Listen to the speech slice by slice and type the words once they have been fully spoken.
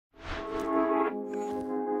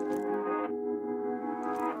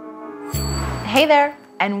Hey there,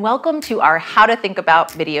 and welcome to our How to Think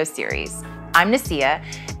About video series. I'm Nasia,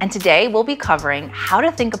 and today we'll be covering how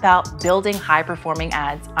to think about building high-performing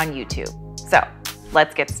ads on YouTube. So,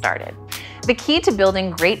 let's get started. The key to building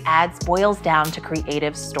great ads boils down to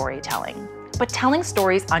creative storytelling. But telling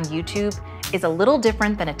stories on YouTube is a little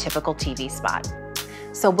different than a typical TV spot.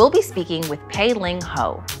 So we'll be speaking with Pei Ling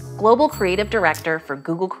Ho, Global Creative Director for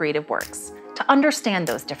Google Creative Works, to understand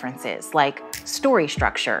those differences like story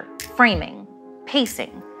structure, framing,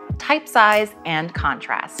 pacing, type size, and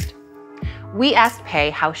contrast. We asked Pei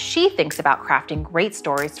how she thinks about crafting great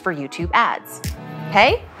stories for YouTube ads.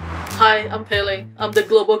 Pei? Hi, I'm Pei Ling. I'm the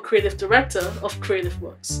Global Creative Director of Creative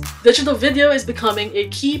Works. Digital video is becoming a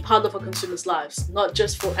key part of our consumers' lives, not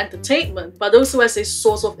just for entertainment, but also as a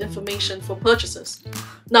source of information for purchases.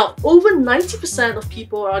 Now, over 90% of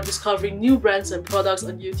people are discovering new brands and products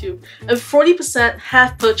on YouTube, and 40%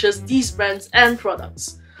 have purchased these brands and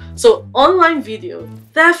products. So online video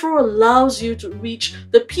therefore allows you to reach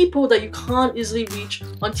the people that you can't easily reach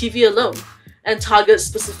on TV alone, and target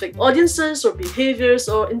specific audiences or behaviors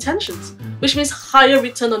or intentions, which means higher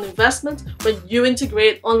return on investment when you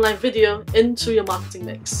integrate online video into your marketing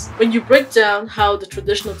mix. When you break down how the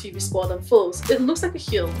traditional TV spot unfolds, it looks like a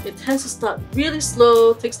hill. It tends to start really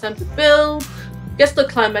slow, takes time to build, gets to the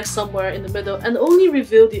climax somewhere in the middle, and only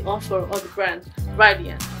reveal the offer or the brand right at the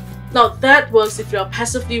end. Now that works if you are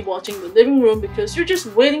passively watching the living room because you're just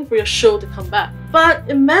waiting for your show to come back. But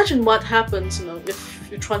imagine what happens, if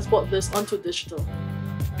you transport this onto digital.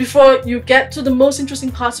 Before you get to the most interesting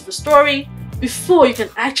parts of the story, before you can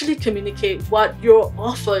actually communicate what your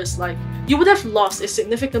offer is like, you would have lost a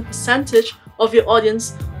significant percentage of your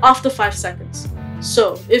audience after 5 seconds.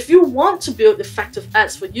 So if you want to build effective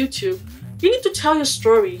ads for YouTube, you need to tell your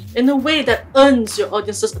story in a way that earns your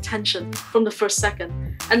audience's attention from the first second,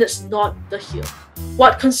 and it's not the heel.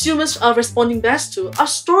 What consumers are responding best to are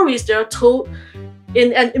stories that are told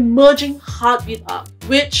in an emerging heartbeat arc,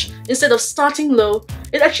 which, instead of starting low,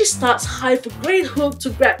 it actually starts high with a great hook to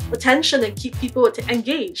grab attention and keep people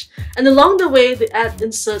engaged. And along the way, the ad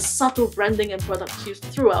inserts subtle branding and product cues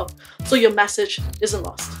throughout, so your message isn't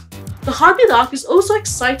lost. The heartbeat arc is also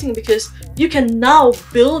exciting because you can now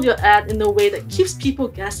build your ad in a way that keeps people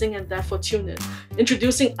guessing and therefore tune in.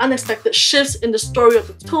 Introducing unexpected shifts in the story of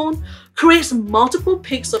the tone creates multiple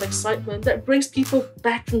peaks of excitement that brings people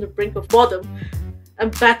back from the brink of boredom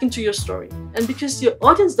and back into your story. And because your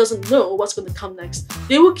audience doesn't know what's going to come next,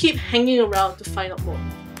 they will keep hanging around to find out more.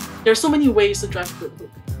 There are so many ways to drive a good hook.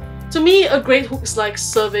 To me, a great hook is like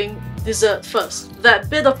serving dessert first, that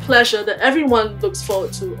bit of pleasure that everyone looks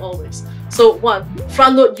forward to always. So 1.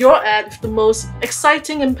 Front-load your ad with the most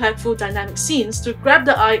exciting, impactful, dynamic scenes to grab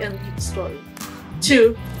the eye and lead the story.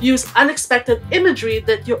 2. Use unexpected imagery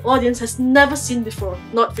that your audience has never seen before,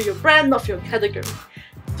 not for your brand, not for your category.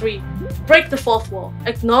 3. Break the fourth wall.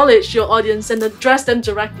 Acknowledge your audience and address them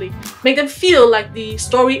directly. Make them feel like the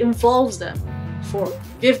story involves them. 4.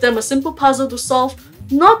 Give them a simple puzzle to solve,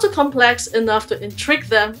 not too complex enough to intrigue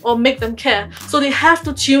them or make them care, so they have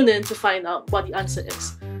to tune in to find out what the answer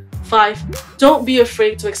is. 5. Don't be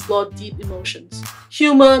afraid to explore deep emotions.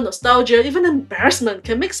 Humor, nostalgia, even embarrassment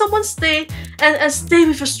can make someone stay and stay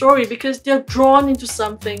with your story because they're drawn into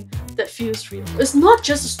something that feels real. It's not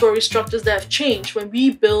just the story structures that have changed when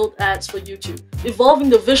we build ads for YouTube. Evolving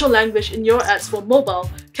the visual language in your ads for mobile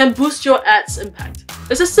can boost your ads' impact.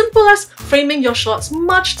 It's as simple as framing your shots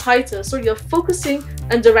much tighter so you're focusing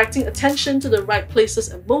and directing attention to the right places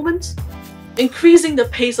and moments, increasing the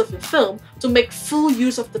pace of your film to make full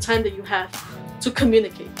use of the time that you have to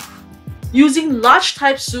communicate, using large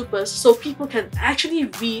type supers so people can actually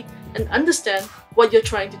read and understand what you're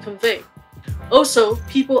trying to convey. Also,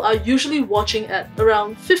 people are usually watching at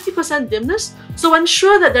around 50% dimness, so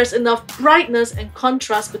ensure that there's enough brightness and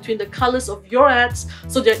contrast between the colors of your ads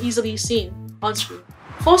so they're easily seen on screen.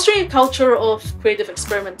 Fostering a culture of creative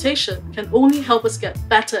experimentation can only help us get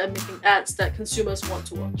better at making ads that consumers want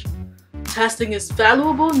to watch. Testing is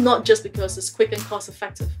valuable not just because it's quick and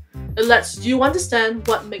cost-effective. It lets you understand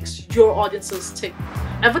what makes your audiences tick.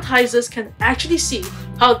 Advertisers can actually see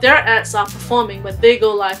how their ads are performing when they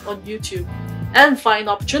go live on YouTube and find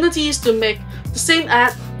opportunities to make the same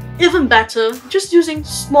ad even better just using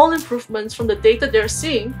small improvements from the data they're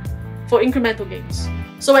seeing for incremental gains.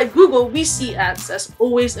 So at Google, we see ads as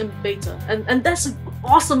always in beta, and that's an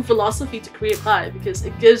awesome philosophy to create by because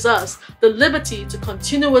it gives us the liberty to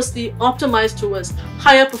continuously optimize towards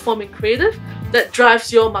higher performing creative that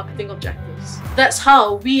drives your marketing objectives. That's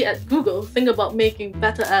how we at Google think about making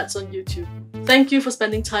better ads on YouTube. Thank you for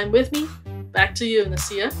spending time with me. Back to you,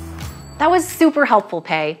 Nasia. That was super helpful,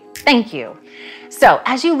 Pei. Thank you. So,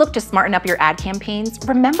 as you look to smarten up your ad campaigns,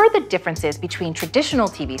 remember the differences between traditional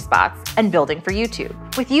TV spots and building for YouTube.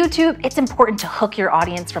 With YouTube, it's important to hook your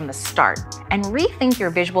audience from the start and rethink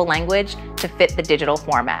your visual language to fit the digital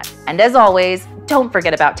format. And as always, don't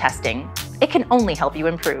forget about testing. It can only help you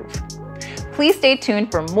improve. Please stay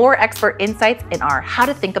tuned for more expert insights in our How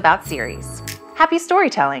to Think About series. Happy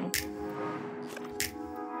storytelling!